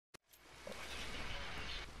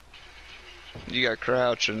You got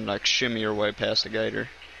crouch and like shimmy your way past the gator.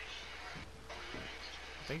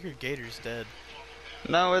 I think your gator's dead.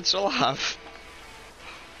 No, it's alive.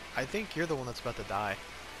 I think you're the one that's about to die.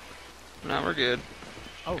 No, we're good.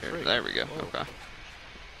 Oh, Here, frick. there we go. Whoa. Okay.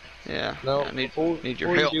 Yeah. No, I need before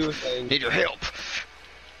your help. you do a thing. Need your help.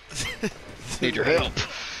 Need your help.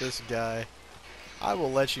 This guy. I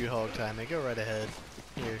will let you hog time me. Go right ahead.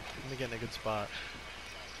 Here, let me get in a good spot.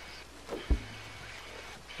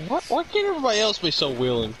 Why can't everybody else be so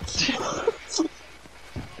willing?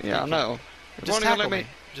 Yeah, I know. Just Won't even tackle let me.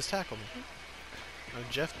 Just tackle me. Oh,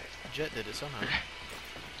 Jet did it somehow.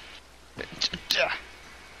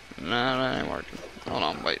 No, that ain't working. Hold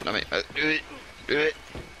on, wait, let me do it.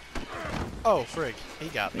 Oh, frig. He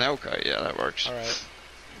got me. Okay, yeah, that works. Alright.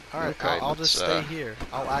 Alright, Okay, I'll just let's, stay here.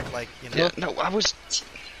 I'll act like, you know. Yeah, no, I was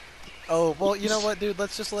Oh, you know what, dude?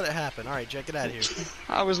 Let's just let it happen. Alright, Jet, get out of here.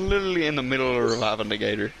 literally in the middle of reviving the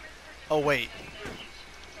gator. Oh, wait.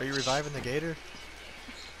 Are you reviving the gator?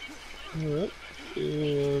 Alright.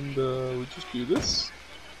 And we just do this.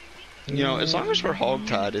 You know, as long as we're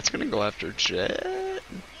hogtied, it's gonna go after Jet,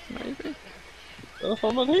 maybe. If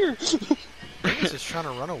I'm not here. I think it's just trying to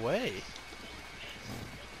run away.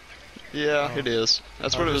 Yeah, Oh. it is.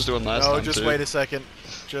 That's what it was doing last no, time. No, just too. wait a second.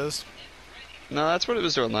 Just. No, that's what it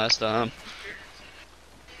was doing last time.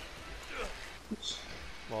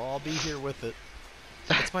 Well, I'll be here with it.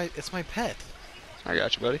 It's my pet. I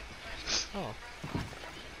got you, buddy. Oh.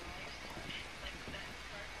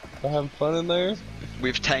 I having fun in there?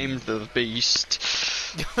 We've tamed the beast.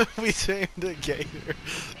 We tamed a gator.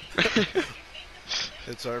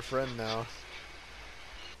 It's our friend now.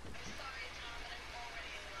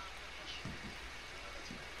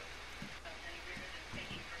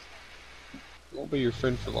 Won't be your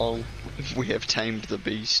friend for long. We have tamed the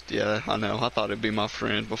beast. Yeah, I know. I thought it'd be my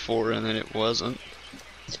friend before, and then it wasn't.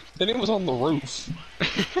 Then it was on the roof.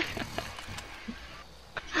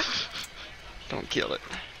 Don't kill it.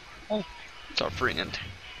 Oh. It's our friend.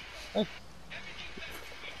 Oh.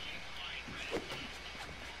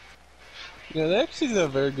 Yeah, they actually did a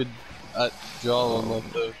very good job on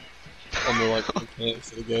the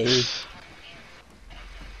mechanics of the game.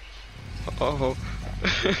 Oh.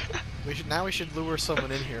 We should lure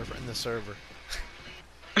someone in here in the server.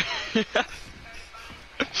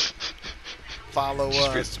 Follow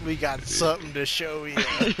us. We got something to show you. Bet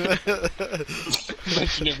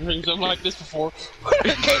you never heard something like this before.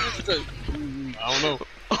 I don't know.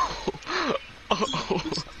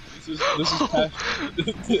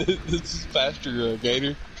 This is Pastor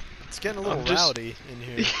Gator. It's getting a little rowdy in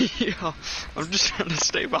here. Yeah, I'm just trying to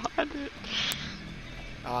stay behind it.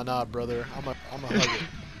 Ah, nah, brother. I'm a hug it.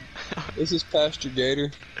 This is Pastor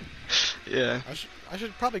Gator. Yeah. I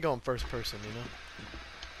should probably go in first person, you know.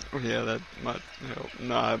 Yeah, that might help.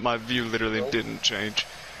 Nah, my view literally didn't change.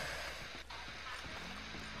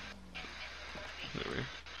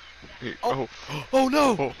 Here, oh. Oh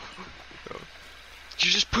no! Oh. You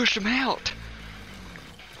just pushed him out.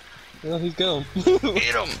 Well, he's gone.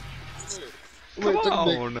 Hit him! Come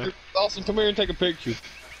on! Awesome, come here and take a picture.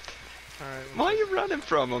 Alright. Why are you running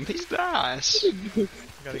from him? He's nice.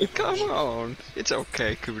 Come on. It's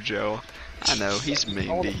okay, Cujo. I know, he's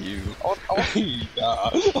mean to you.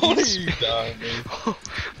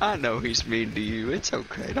 I know he's mean to you. It's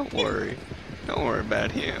okay, don't worry. Don't worry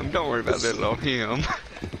about him. Don't worry about little old him.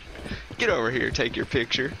 Get over here, take your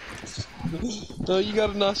picture. No, you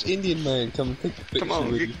got a nice Indian man come take a picture. Come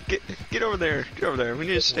on, with get over there. Get over there. We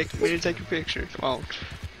need to take your picture. Come on.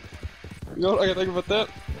 You know what I gotta think about that?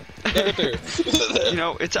 Right there. You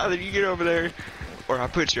know, it's either you get over there or I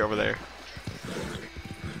put you over there.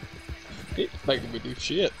 It's making me do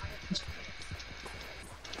shit.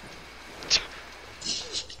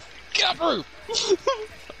 Get on the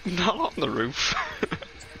roof! Not on the roof.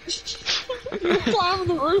 You're climbing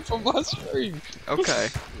the roof of my screen. Okay.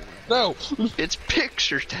 No. It's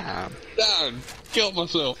picture time. Down. Kill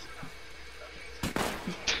myself.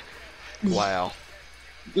 Wow.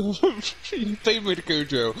 Feed me to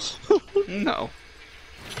Cujo. No.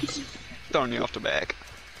 Throwing you off the back.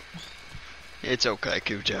 It's okay,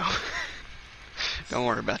 Cujo. Don't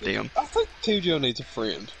worry about them. I think Cujo needs a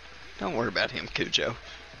friend. Don't worry about him, Cujo.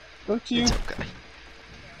 Don't you? It's okay.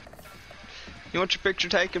 You want your picture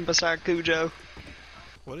taken beside Cujo?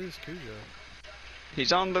 What is Cujo?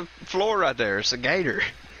 He's on the floor right there. It's a gator.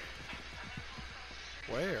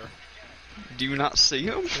 Where? Do you not see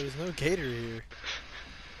him? There's no gator here.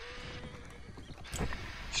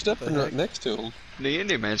 Stepping right next to him. The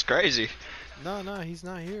Indian man's crazy. No, he's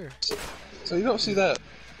not here. So you don't see that?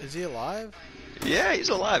 Is he alive? Yeah, he's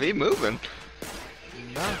alive. He's moving.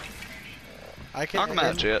 No. I can't. Knock him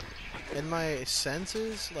out, Jet. In my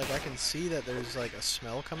senses, like I can see that there's like a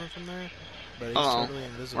smell coming from there, but he's Uh-oh. totally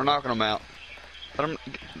invisible. We're knocking him out. Let him...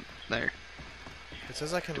 There. It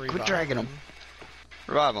says I can revive Quit dragging him.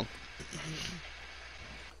 Revive him.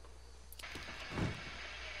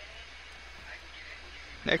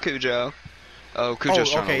 Hey, Cujo. Oh,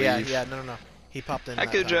 Cujo's trying to leave. Yeah, no. He popped in Hi,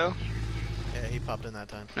 that Cujo. time. Yeah, he popped in that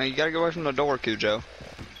time. No, you gotta get away from the door, Cujo.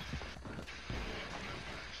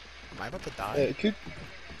 Am I about to die?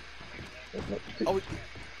 Oh,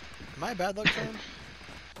 am I a bad luck charm?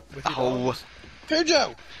 With your Oh. dogs?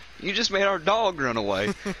 Cujo! You just made our dog run away.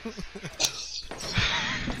 You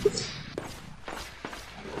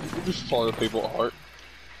just follow people at heart.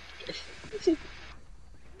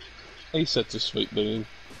 He's such a sweet being.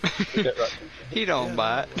 Get that right. He don't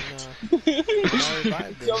bite. When I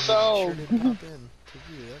revived him, Yo, he dog. sure did pop in to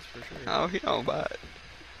view, that's for sure. Oh, he don't bite.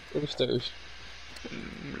 Upstairs.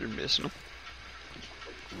 You're missing him.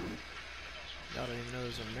 Y'all didn't even know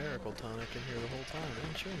there's a miracle tonic in here the whole time. I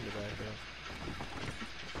didn't show him to back up.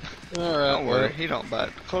 Alright, Don't worry, he don't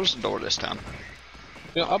bite. Close the door this time.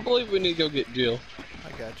 Yeah, I believe we need to go get Jill.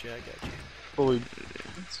 I got you. We'll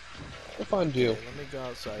find Jill. Okay, let me go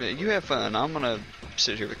outside. Yeah, you have fun. I'm gonna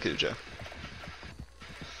sit here with Cujo.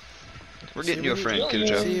 We're getting you a friend,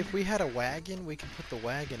 Cujo. See, if we had a wagon, we could put the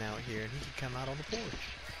wagon out here and he could come out on the porch.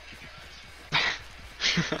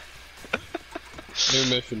 New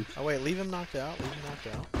mission. Oh wait, leave him knocked out.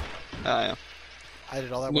 I am. I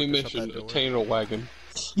did all that New work to shut mission, that door. attain a wagon.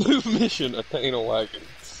 New mission, attain a wagon.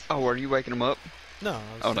 Oh, are you waking him up? No.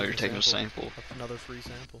 Oh no, you're taking a sample. Another free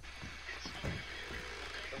sample.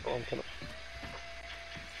 Oh, I'm kinda...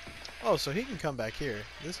 Oh, so he can come back here.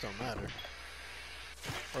 This don't matter.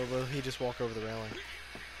 Or will he just walk over the railing?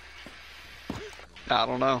 I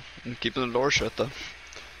don't know. I'm keeping the door shut though.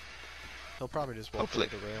 He'll probably just walk Hopefully.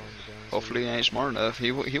 over the railing. To be honest Hopefully with he ain't smart enough.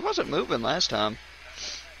 He wasn't moving last time.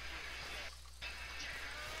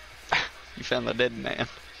 You found the dead man. you.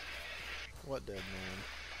 What dead man?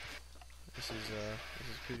 This is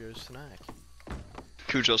Cujo's snack.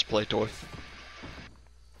 Cujo's play toy.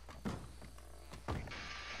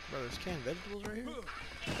 Bro, there's canned vegetables right here? I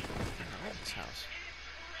love this house.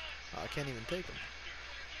 Oh, I can't even take them.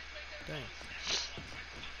 Dang.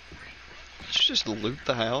 Did you just loot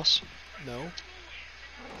the house? No.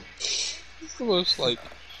 It's the most, like,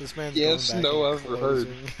 This man's yes, going back no, and I've ever heard.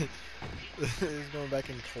 closing. He's going back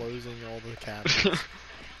and closing all the cabinets.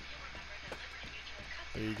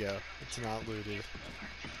 There you go. It's not looted.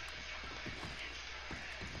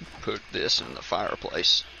 Put this in the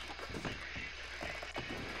fireplace.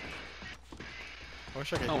 I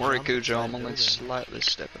wish I could Don't jump worry, inside Cujo. I'm the only building. slightly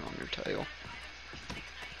stepping on your tail.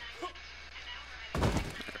 There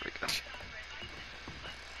we go.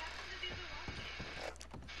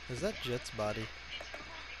 Is that Jet's body?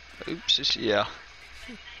 Oops, yeah.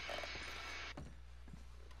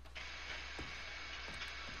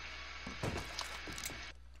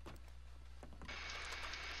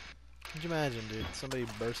 Could you imagine, dude? Somebody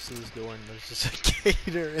bursts through this door and there's just a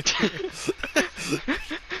gator in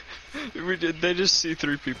here. They just see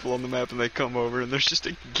 3 people on the map and they come over and there's just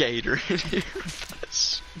a gator in here with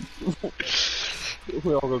us.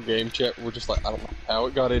 we all go game chat, we're just like, I don't know how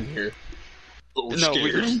it got in here. But we're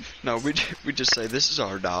scared. we just say, this is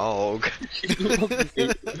our dog.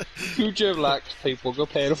 Cujo likes people, go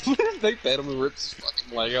pet him. They pet him and rips his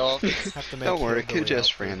fucking leg off. Have to make Don't worry, hillbilly Cujo's outfits.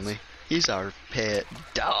 friendly. He's our pet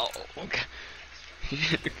dog.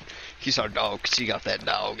 He's our dog because he got that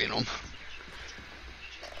dog in him.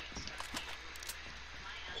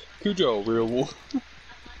 Cujo, real wolf.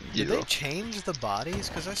 Did they change the bodies?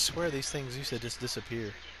 Because I swear these things used to just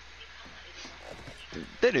disappear.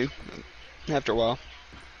 They do. After a while.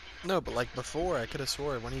 No, but like before, I could have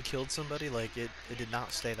swore when he killed somebody, like it did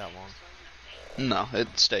not stay that long. No, it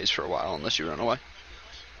stays for a while unless you run away.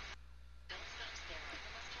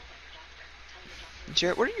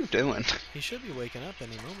 Jet, what are you doing? He should be waking up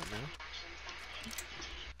any moment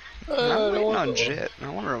now. I'm waiting on Jet. I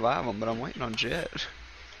want to revive him, but I'm waiting on Jet.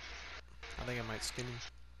 I think I might skin him.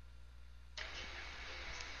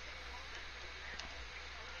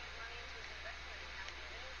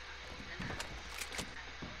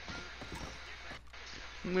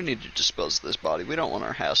 We need to dispose of this body. We don't want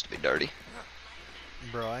our house to be dirty.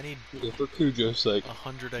 Bro, I need Yeah, for Cujo's sake.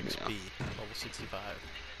 100 XP, level 65.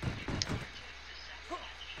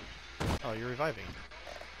 Oh, you're reviving.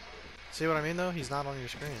 See what I mean, though? He's not on your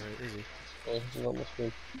screen, right? Is he? Oh, he's on my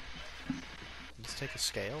screen. Just take a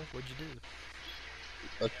scale? What'd you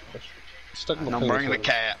do? Stuck my And I'm finger bringing the through.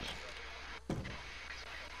 cat.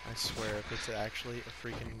 I swear, if it's actually a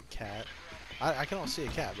freaking cat... I cannot see a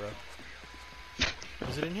cat, bro.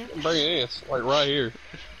 Is it in here? Bring it in. It's like right here.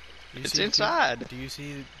 It's inside. Do you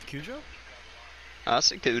see Cujo? I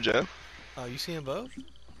see Cujo. Oh, you see them both?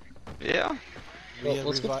 Yeah. Well,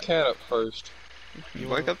 let's get the cat up first. You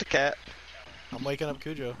wake up the cat. I'm waking up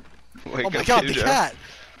Cujo. Wake oh my up god, Cujo. the cat!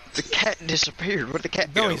 The cat disappeared. Where'd the cat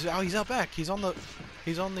No, go? he's out back. He's on the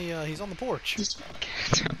porch. The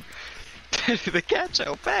cat's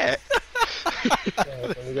out back.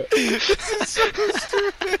 This is so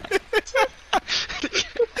stupid.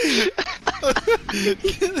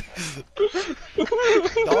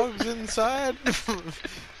 Dog's inside,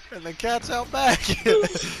 and the cat's out back.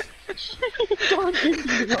 Darn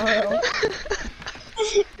Indian house.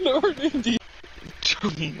 Darn Indian.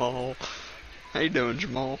 Jamal. How you doing,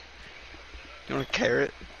 Jamal? You want a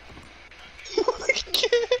carrot?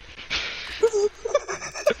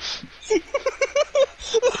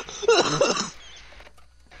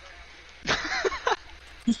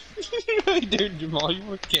 How you doing, Jamal? You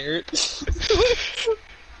want a carrot?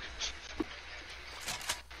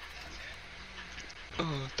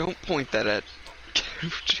 Oh, don't point that at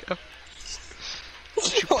Cujo.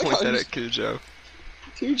 Don't you point that at Cujo.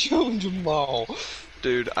 Cujo and Jamal.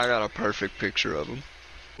 Dude, I got a perfect picture of him.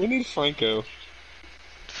 We need Franco.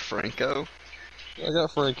 Franco? I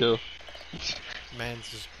got Franco. Man's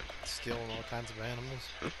just stealing all kinds of animals.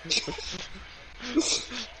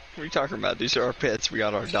 What are you talking about? These are our pets. We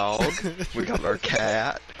got our dog. We got our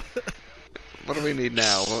cat. What do we need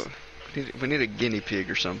now? We need a guinea pig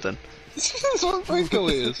or something. That's what Franco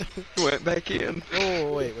is. Went back in.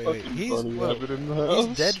 Oh, wait. He's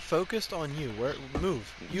dead focused on you. Where?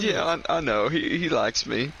 Move. Yeah, move. I know. He likes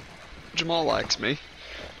me. Jamal likes me.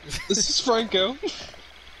 This is Franco.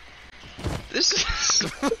 This is...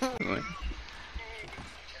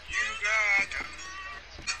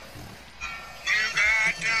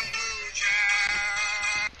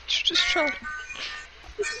 Just try to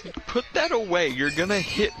put that away. You're gonna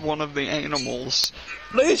hit one of the animals.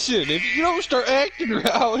 Listen, if you don't start acting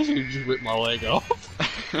right, you just rip my leg off.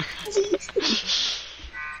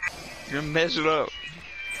 You're gonna mess it up.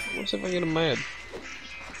 What's if I get him mad?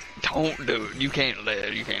 Don't do it. You can't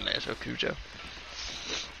lasso Cujo.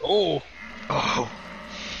 Oh. Oh.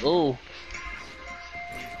 Oh.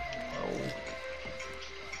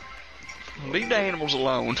 Leave the animals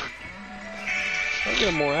alone. I'll get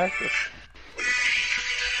him more active.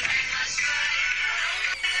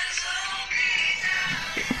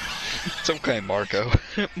 It's okay, Marco.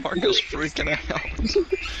 Marco's freaking out.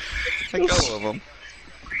 Let go of him.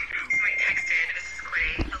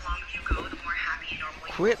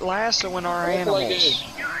 Quit lassoing our animals.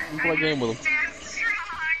 Play a game with him.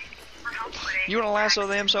 You want to lasso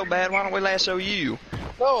them so bad? Why don't we lasso you?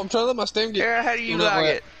 No, I'm trying to let my stem get. Yeah, how do you like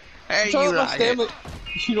it? How do you like it?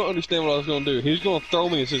 You don't understand what I was going to do. He was going to throw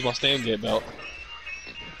me as soon as my stem get out.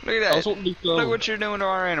 Look at that. Look what you're doing to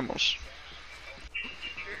our animals.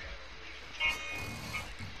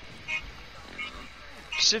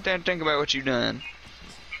 Sit there and think about what you've done.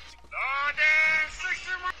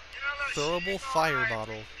 Throwable fire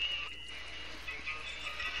bottle.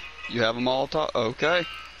 You have a Molotov? Okay.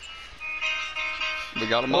 We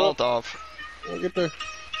got a Molotov. I'll get there.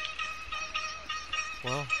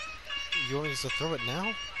 Well, you want me to throw it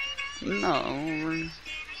now? No.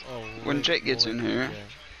 Oh, when Jake gets in here. Yeah.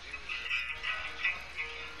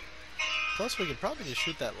 Plus, we could probably just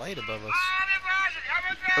shoot that light above us.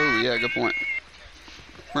 Oh, yeah, good point.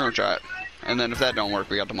 We're gonna try it. And then if that don't work,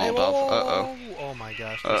 we got the Hey, Molotov. whoa. Uh-oh. Oh my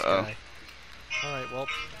gosh, this guy. Alright, well.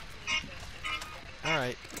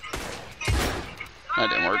 Alright. That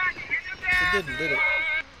didn't work. It didn't, did it?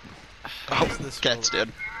 Oh, cat's dead.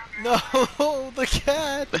 No, the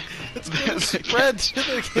cat! It's gonna spread to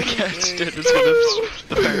the cat's thing. dead. It's gonna...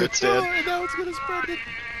 The parrot's dead. Oh, now it's gonna spread it.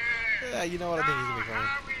 Yeah, you know what? I think he's gonna be fine.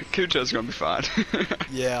 Cujo's gonna be fine.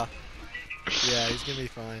 Yeah. Yeah, he's gonna be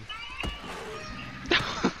fine.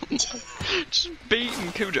 Just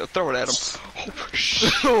beating Cujo. Throw it at him. Oh,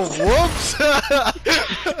 shit. Whoops!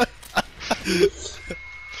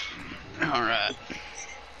 Alright.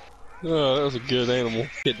 Oh, that was a good animal.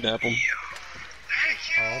 Kidnap him.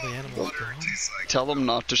 All the animals gone. Tell them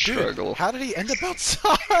not to struggle. Dude, how did he end up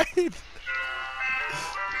outside?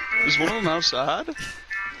 Is one of them outside?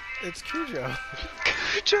 It's Cujo.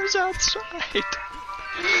 Cujo's outside.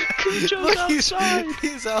 Cujo's Look, outside.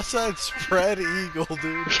 He's outside spread eagle,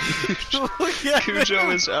 dude. Look at Cujo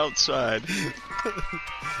him. is outside. Oh,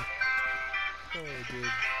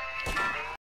 dude.